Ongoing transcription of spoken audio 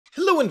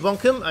Hello and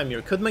welcome, I'm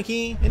your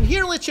CodeMonkey, and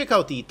here let's check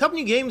out the top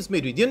new games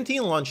made with Unity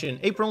launched in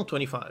April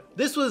 25.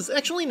 This was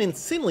actually an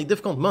insanely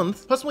difficult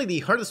month, possibly the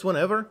hardest one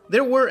ever.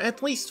 There were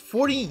at least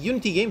 40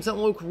 Unity games that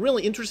look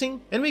really interesting,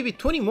 and maybe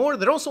 20 more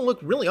that also look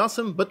really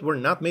awesome but were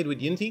not made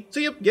with Unity. So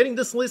yep, getting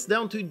this list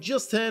down to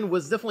just 10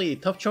 was definitely a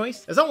tough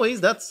choice. As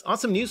always, that's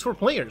awesome news for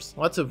players,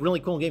 lots of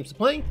really cool games to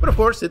play, but of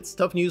course it's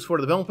tough news for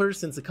developers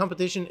since the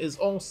competition is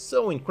all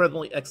so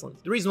incredibly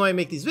excellent. The reason why I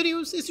make these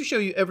videos is to show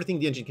you everything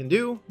the engine can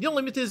do. The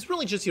only limit is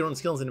really just your own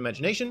skills and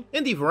imagination,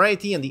 and the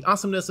variety and the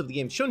awesomeness of the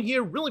games shown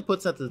here really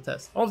puts that to the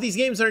test. All of these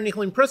games are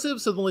uniquely impressive,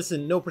 so they'll list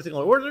in no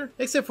particular order,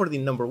 except for the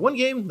number one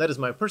game, that is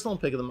my personal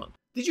pick of the month.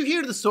 Did you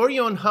hear the story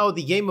on how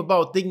the game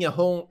about digging a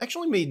hole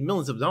actually made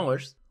millions of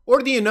dollars?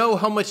 Or do you know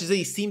how much is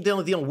a Steam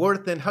daily deal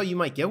worth and how you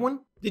might get one?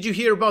 Did you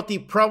hear about the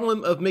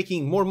problem of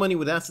making more money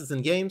with assets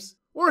in games?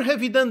 Or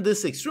have you done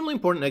this extremely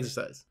important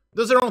exercise?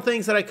 Those are all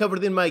things that I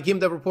covered in my Game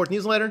Dev Report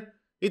newsletter.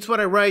 It's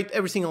what I write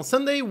every single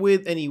Sunday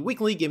with any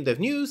weekly game dev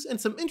news and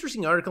some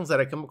interesting articles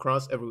that I come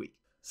across every week.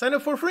 Sign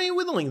up for free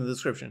with a link in the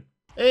description.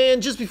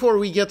 And just before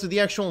we get to the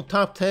actual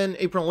top 10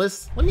 April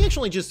list, let me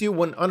actually just do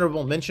one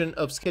honorable mention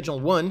of Schedule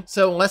 1.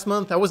 So last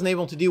month I wasn't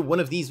able to do one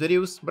of these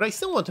videos, but I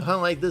still want to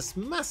highlight this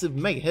massive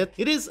mega hit.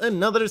 It is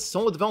another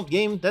solo developed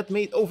game that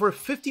made over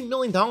 $50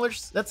 million.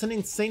 That's an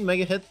insane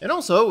mega hit. And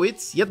also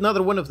it's yet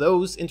another one of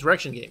those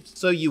interaction games.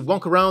 So you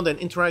walk around and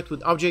interact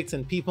with objects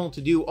and people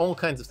to do all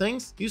kinds of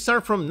things. You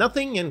start from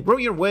nothing and grow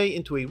your way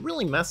into a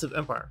really massive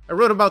empire. I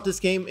wrote about this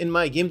game in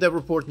my Game Dev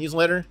Report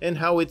newsletter and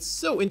how it's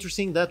so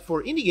interesting that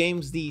for indie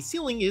games the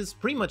ceiling is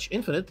pretty much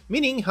infinite,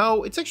 meaning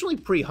how it's actually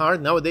pretty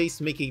hard nowadays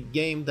to make a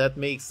game that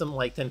makes something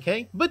like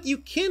 10k, but you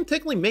can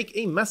technically make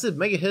a massive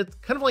mega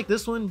hit kind of like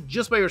this one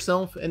just by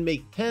yourself and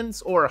make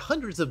tens or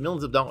hundreds of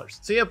millions of dollars.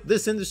 So yep,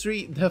 this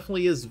industry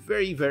definitely is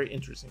very, very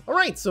interesting.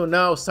 Alright, so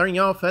now starting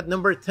off at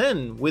number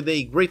 10 with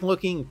a great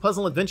looking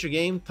puzzle adventure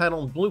game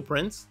titled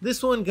Blueprints.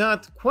 This one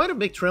got quite a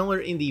big trailer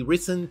in the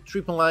recent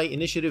III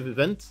Initiative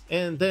event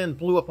and then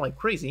blew up like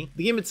crazy.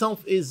 The game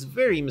itself is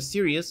very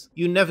mysterious.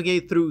 You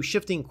navigate through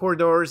shifting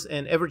corridors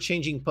and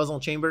ever-changing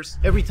puzzle chambers.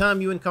 Every time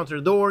you encounter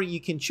a door,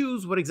 you can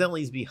choose what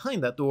exactly is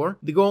behind that door.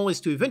 The goal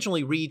is to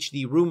eventually reach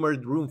the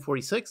rumored Room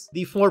 46.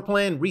 The floor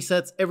plan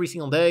resets every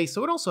single day,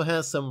 so it also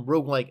has some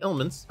roguelike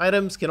elements.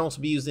 Items can also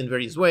be used in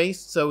various ways,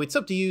 so it's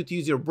up to you to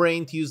use your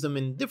brain to use them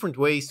in different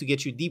ways to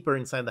get you deeper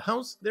inside the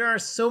house. There are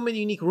so many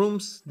unique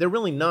rooms, they're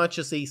really not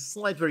just a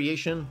slight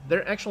variation,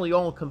 they're actually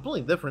all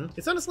completely different.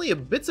 It's honestly a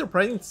bit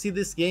surprising to see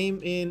this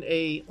game in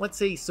a, let's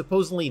say,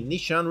 supposedly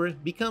niche genre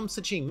become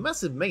such a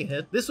massive mega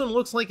hit. This one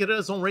looks like it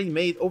has already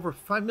made over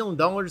 $5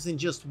 million in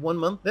just 1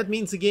 month. That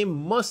means the game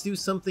must do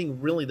something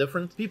really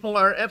different. People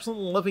are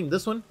absolutely loving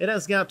this one. It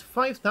has got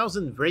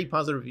 5,000 very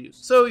positive reviews.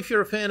 So if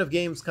you're a fan of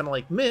games kind of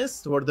like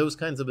Myst or those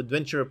kinds of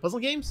adventure puzzle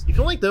games, if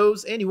you like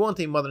those and you want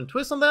a modern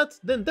twist on that,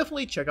 then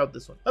definitely check out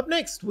this one. Up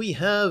next, we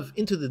have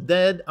Into the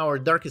Dead, Our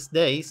Darkest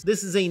Days.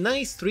 This is a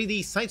nice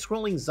 3D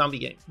side-scrolling zombie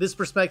game. This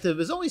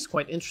perspective is always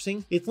quite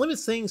interesting. It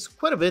limits things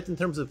quite a bit in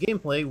terms of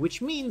gameplay,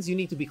 which means you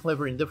need to be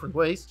clever in different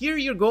ways. Here,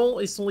 your goal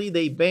is to lead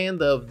a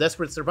band of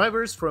desperate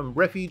survivors from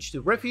refuge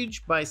to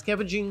refuge by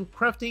scavenging,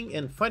 crafting,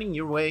 and fighting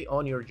your way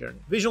on your journey.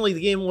 Visually, the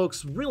game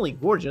looks really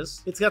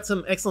gorgeous. It's got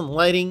some excellent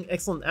lighting,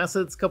 excellent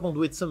assets, coupled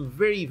with some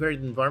very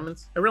varied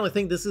environments. I really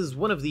think this is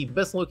one of the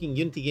best looking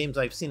Unity games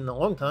I've seen in a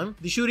long time.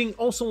 The shooting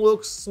also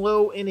looks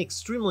slow and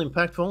extremely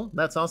impactful.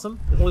 That's awesome.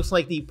 It looks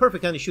like the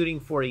perfect kind of shooting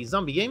for a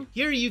zombie game.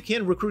 Here you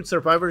can recruit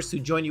survivors to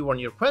join you on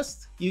your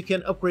quest. You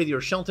can upgrade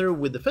your shelter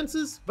with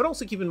defenses, but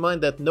also keep in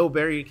mind that no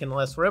barrier can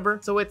last forever,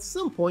 so at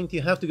some point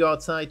you have to go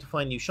outside to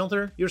find new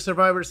shelter. Your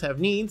survivors have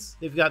needs.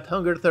 They've got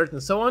hunger, thirst,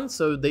 and so on,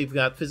 so they've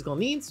got physical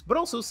needs, but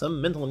also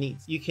some mental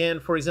needs. You can,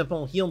 for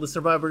example, heal the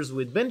survivors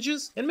with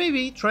bandages, and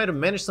maybe try to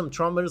manage some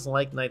traumas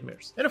like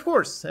nightmares. And of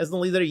course, as the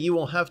leader, you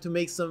will have to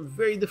make some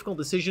very difficult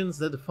decisions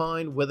that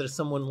define whether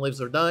someone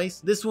lives or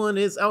dies. This one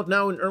is out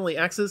now in early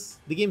access.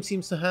 The game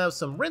seems to have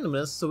some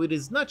randomness, so it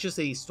is not just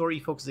a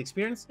story-focused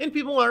experience, and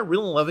people are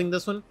really loving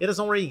this one. It has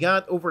already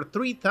got over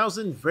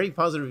 3,000 very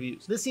positive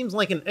reviews. This seems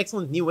like an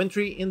excellent new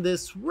entry in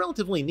this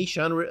relatively niche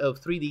genre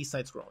of 3D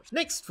side-scrollers.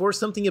 Next, for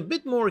something a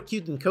bit more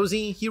cute and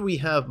cozy, here we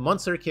have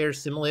Monster Care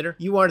Simulator.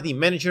 You are the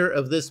manager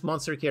of this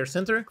monster care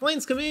center.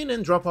 Clients come in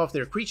and drop off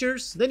their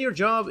creatures, then your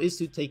job is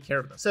to take care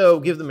of them. So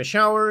give them a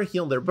shower,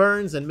 heal their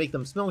burns, and make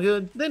them smell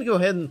good, then go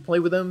ahead and play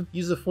with them,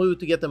 use a flute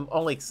to get them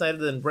all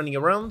excited and running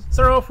around.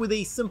 Start off with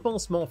a simple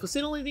small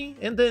facility,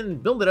 and then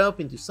build it up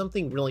into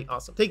something really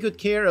awesome. Take good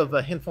care of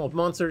a handful of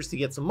monsters to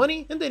get some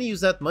money, and then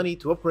use that money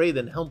to upgrade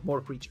and help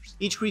more creatures.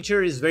 Each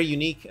creature is very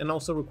unique and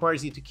also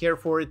requires you to care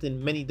for it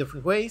in many different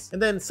different ways, and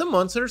then some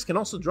monsters can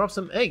also drop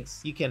some eggs.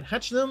 You can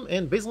hatch them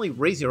and basically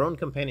raise your own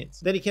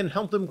companions. Then you can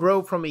help them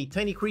grow from a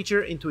tiny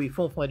creature into a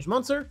full-fledged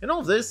monster, and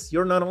all of this,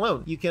 you're not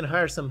alone. You can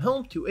hire some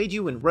help to aid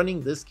you in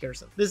running this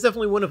carousel. This is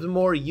definitely one of the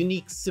more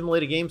unique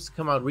simulated games to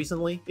come out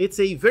recently. It's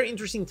a very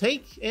interesting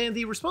take, and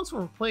the response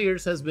from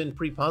players has been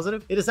pretty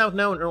positive. It is out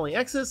now in early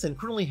access and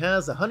currently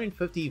has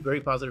 150 very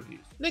positive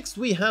reviews. Next,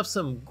 we have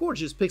some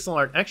gorgeous pixel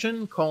art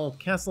action called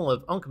Castle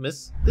of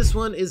Alchemists. This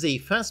one is a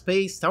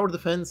fast-paced tower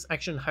defense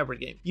action hybrid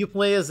game. You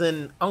play as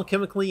an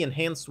alchemically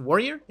enhanced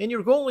warrior, and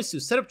your goal is to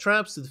set up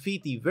traps to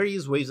defeat the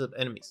various waves of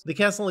enemies. The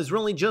castle is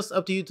really just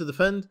up to you to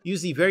defend.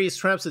 Use the various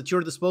traps at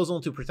your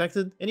disposal to protect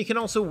it, and you can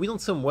also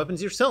wield some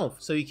weapons yourself,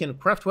 so you can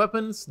craft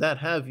weapons that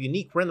have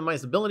unique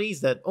randomized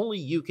abilities that only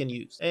you can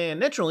use. And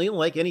naturally,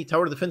 like any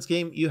tower defense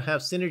game, you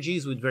have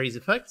synergies with various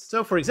effects.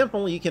 So for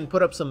example, you can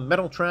put up some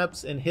metal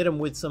traps and hit them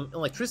with some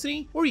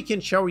electricity, or you can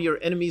shower your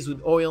enemies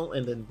with oil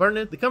and then burn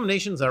it. The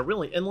combinations are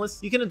really endless.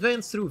 You can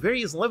advance through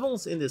various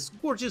levels in this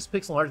gorgeous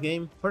pixel art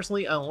game.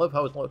 Personally, I love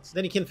how it looks.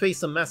 Then you can face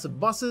some massive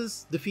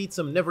bosses, defeat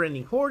some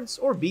never-ending hordes,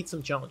 or beat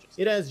some challenges.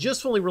 It has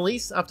just fully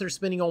released after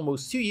spending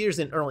almost 2 years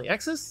in early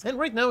access, and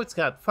right now it's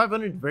got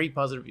 500 very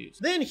positive reviews.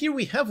 Then here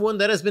we have one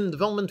that has been in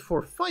development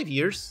for 5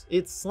 years.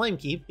 It's Slime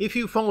Keep. If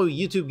you follow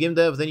YouTube game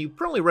dev, then you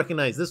probably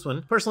recognize this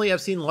one. Personally,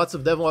 I've seen lots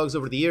of devlogs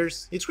over the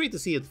years. It's great to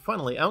see it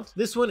finally out.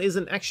 This one is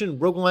an action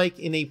roguelike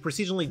in a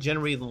procedurally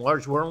generated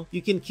large world.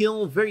 You can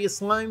kill various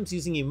slimes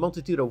using a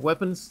multitude of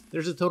weapons.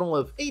 There's a total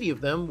of 80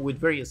 of them with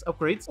various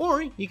upgrades,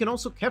 or you can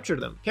also capture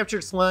them.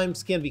 Captured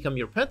slimes can become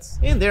your pets,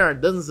 and there are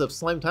dozens of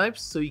slime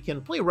types, so you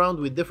can play around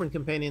with different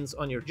companions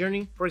on your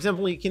journey. For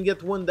example, you can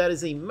get one that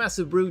is a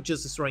massive brute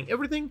just destroying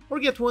everything, or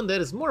get one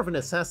that is more of an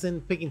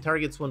assassin picking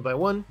targets one by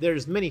one.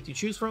 There's many to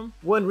choose from.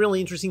 One really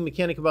interesting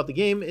mechanic about the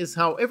game is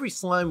how every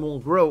slime will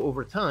grow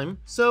over time,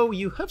 so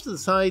you have to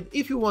decide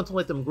if you want to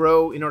let them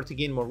grow in order to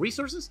gain more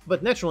resources,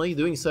 but naturally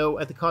doing so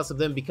at the cost of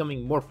them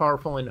becoming more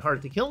powerful and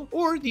hard to kill,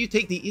 or do you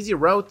take the easier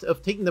route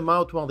of taking them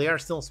out while they are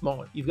still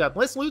smaller? You've got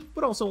less loot,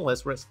 but also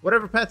less risk.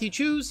 Whatever path you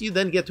choose, you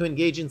then get to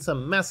engage in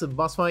some massive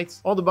boss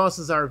fights. All the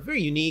bosses are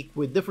very unique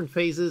with different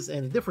phases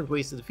and different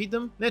ways to defeat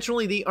them.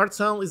 Naturally, the art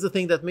style is the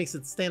thing that makes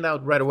it stand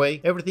out right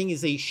away. Everything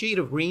is a shade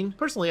of green.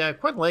 Personally, I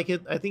quite like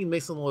it. I think it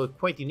makes it look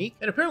quite unique,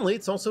 and apparently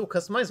it's also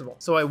customizable.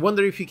 So I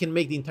wonder if you can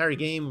make the entire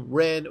game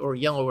red or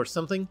yellow or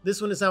something.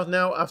 This one is out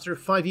now after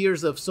 5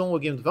 years of solo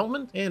game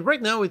development, and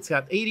right now it's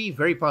got 80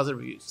 very positive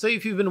reviews. So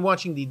if you've been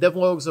watching the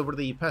devlogs over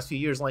the past few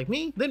years like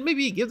me, then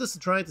maybe give this a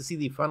try to see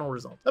the final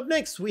result. Up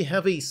next, we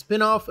have a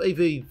spin-off of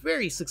a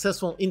very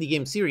successful indie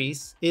game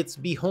series. It's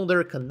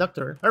Beholder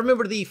Conductor. I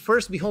remember the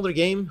first Beholder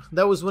game.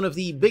 That was one of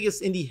the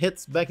biggest indie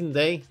hits back in the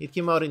day. It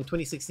came out in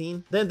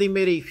 2016. Then they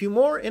made a few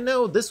more, and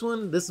now this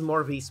is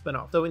more of a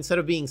spin-off. So instead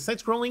of being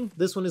side-scrolling,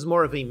 this one is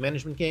more of a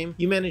management game.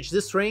 You manage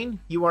this train,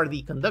 you are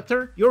the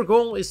conductor. Your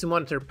goal is to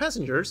monitor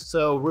passengers,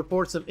 so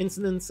report some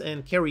incidents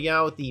and carry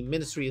out the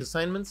ministry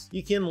assignments.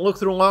 You can look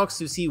through logs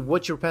to see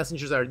what your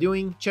passengers are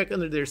doing, check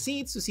under their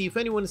seats to see if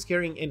anyone is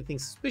carrying anything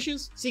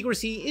suspicious.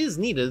 Secrecy is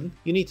needed.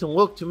 You need to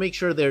look to make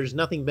sure there's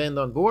nothing banned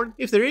on board.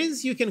 If there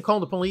is, you can call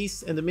the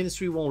police and the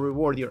ministry will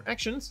reward your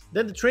actions.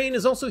 Then the train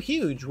is also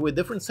huge with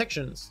different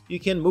sections. You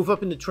can move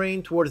up in the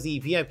train towards the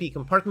VIP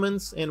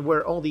compartments and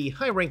where all the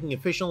high-ranking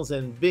officials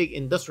and big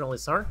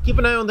industrialists are. Keep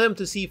an eye on them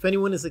to see if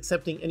anyone is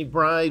accepting any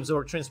bribes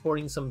or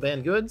transporting some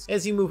banned goods.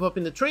 As you move up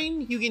in the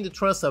train, you gain the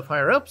trust of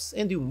higher-ups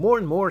and do more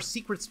and more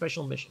secret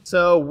special missions.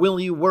 So will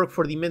you work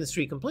for the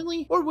ministry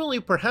completely, or will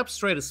you perhaps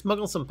try to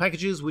smuggle some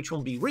packages which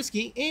will be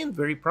risky and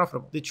very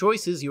profitable? The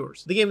choice is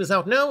yours. The game is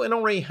out now and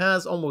already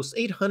has almost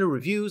 800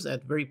 reviews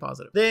at very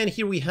positive. Then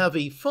here we have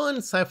a fun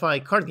sci-fi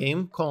card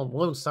game called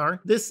Lone Star.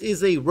 This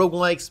is a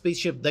roguelike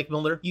spaceship deck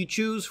builder. You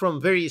choose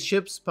from various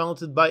ships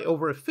piloted by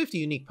over 50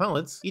 unique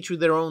pilots, each with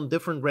their own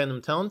different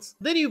random talents.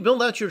 Then you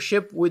build out your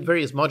ship with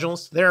various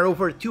modules. There are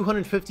over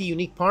 250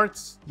 unique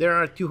parts, there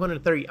are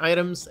 230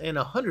 items, and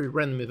 100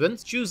 random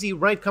events. Choose the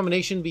right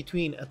combination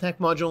between attack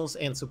modules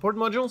and support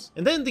modules,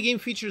 and then the game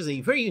features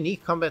a very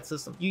unique combat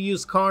system. You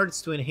use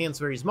cards to enhance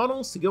various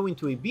models to go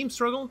into a beam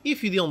struggle.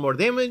 If you deal more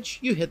damage,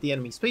 you hit the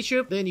enemy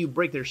spaceship, then you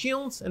break their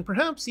shields, and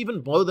perhaps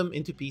even blow them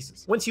into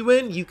pieces. Once you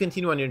win, you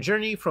continue on your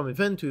journey from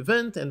event to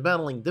event and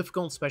battling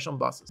difficult special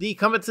bosses. The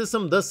combat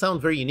system does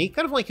sound very unique,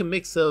 kind of like a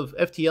mix of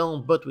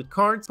FTL but with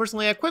cards.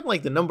 Personally, I quite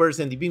like the numbers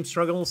and the beam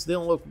struggles. They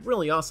look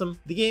really awesome.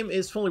 The game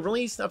is fully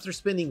released after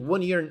spending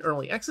 1 year in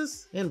early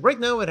access, and right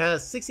now it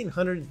has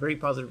 1600 very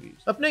positive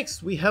reviews. Up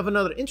next, we have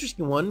another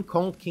interesting one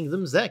called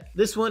Kingdom Zek.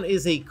 This one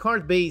is a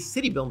card-based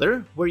city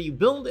builder where you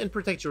build and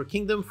protect your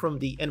kingdom from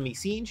the enemy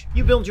siege.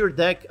 You build your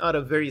deck out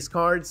of various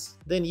cards,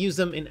 then use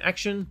them in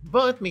action,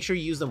 but make sure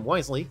you use them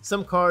wisely.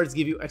 Some cards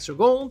give you extra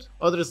gold,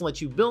 others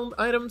let you build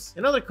items,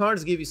 and other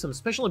cards give you some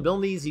special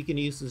abilities you can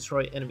use to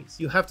destroy enemies.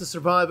 You have to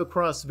survive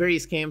across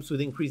various camps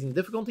with increasing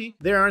difficulty.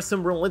 There are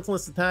some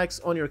relentless attacks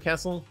on your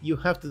castle. You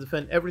have to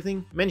defend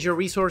everything, manage your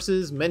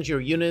resources, manage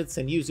your units,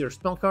 and use your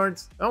spell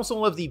cards. I also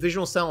love the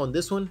visual style on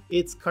this one.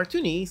 It's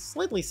cartoony,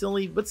 slightly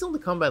silly, but still the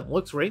combat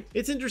looks great.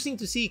 It's interesting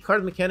to see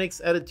card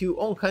mechanics added to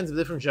all kinds of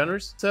different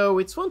genres, so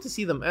it's fun to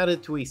see them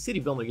added to a city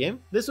builder game.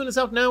 This one is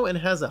out now and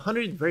has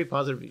 100 very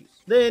positive reviews.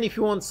 Then if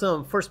you want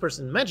some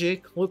first-person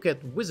magic, look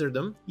at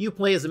Wizardom. You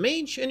play as a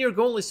mage and your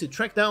goal is to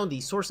track down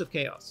the source of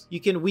chaos.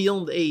 You can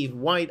wield a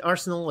wide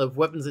arsenal of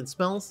weapons and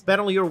spells,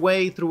 battle your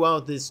way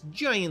throughout this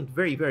giant,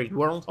 very varied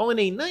world, all in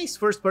a nice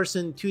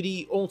first-person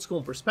 2D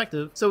old-school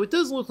perspective, so it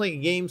does look like a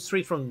game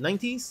straight from the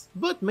 90s,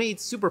 but made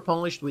super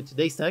polished with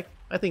today's tech.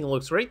 I think it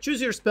looks great.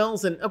 Choose your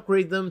spells and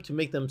upgrade them to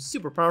make them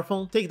super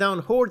powerful. Take down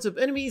hordes of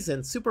enemies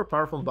and super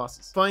powerful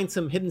bosses. Find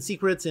some hidden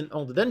secrets in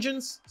all the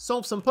dungeons,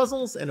 solve some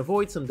puzzles, and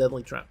avoid some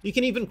deadly traps. You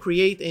can even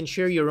create and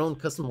share your own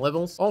custom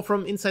levels, all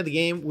from inside the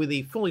game with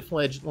a fully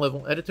fledged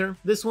level editor.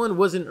 This one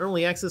was in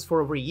early access for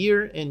over a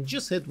year and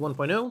just hit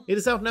 1.0. It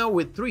is out now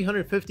with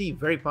 350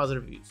 very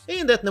positive reviews.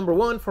 And at number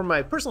 1 for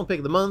my personal pick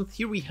of the month,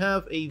 here we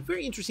have a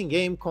very interesting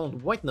game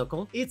called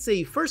WhiteKnuckle. It's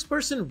a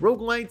first-person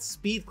roguelite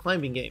speed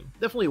climbing game.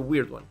 Definitely a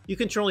weird one. You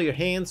control your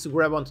hands to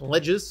grab onto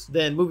ledges,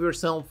 then move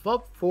yourself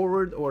up,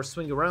 forward, or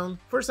swing around.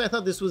 First I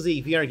thought this was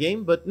a VR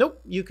game, but nope,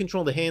 you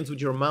control the hands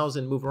with your mouse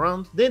and move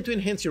around. Then to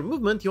enhance your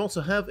movement, you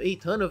also have a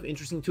ton of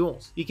interesting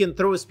tools. You can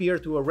throw a spear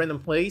to a random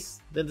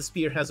place, then the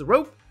spear has a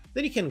rope,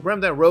 then you can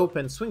grab that rope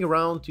and swing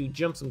around to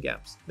jump some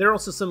gaps. There are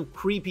also some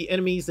creepy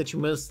enemies that you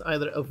must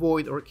either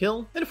avoid or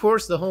kill, and of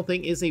course the whole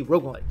thing is a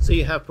roguelite. So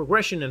you have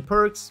progression and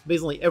perks,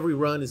 basically every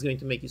run is going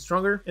to make you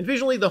stronger, and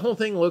visually the whole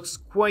thing looks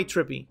quite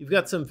trippy. You've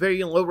got some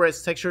very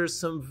low-res textures,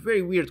 some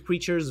very weird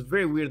creatures,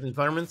 very weird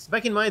environments.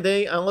 Back in my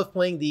day, I loved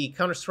playing the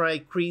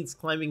Counter-Strike Creed's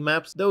climbing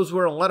maps. Those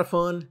were a lot of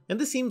fun, and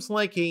this seems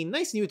like a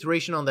nice new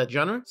iteration on that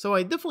genre, so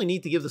I definitely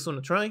need to give this one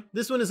a try.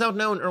 This one is out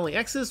now in early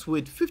access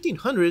with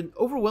 1,500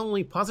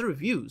 overwhelmingly positive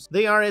reviews.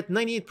 They are at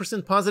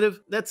 98% positive.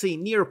 That's a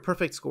near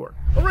perfect score.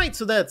 Alright,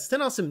 so that's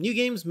 10 awesome new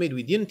games made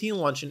with Unity,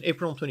 launched in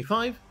April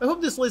 25. I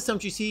hope this list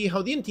helps you see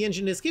how the Unity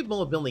engine is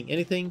capable of building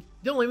anything.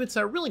 The only limits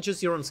are really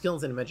just your own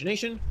skills and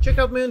imagination. Check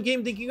out my own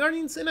game, Dinky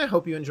Guardians, and I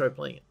hope you enjoy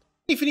playing it.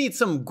 If you need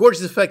some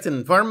gorgeous effects and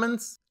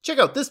environments, check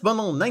out this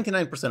bundle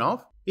 99%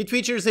 off. It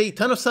features a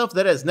ton of stuff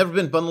that has never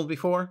been bundled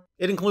before.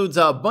 It includes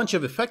a bunch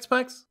of effects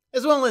packs,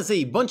 as well as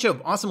a bunch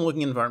of awesome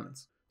looking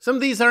environments. Some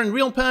of these are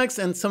Unreal packs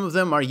and some of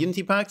them are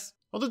Unity packs.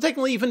 Although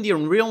technically even the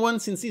Unreal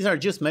ones, since these are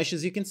just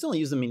meshes, you can still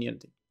use them in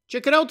Unity.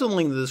 Check it out, the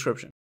link in the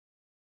description.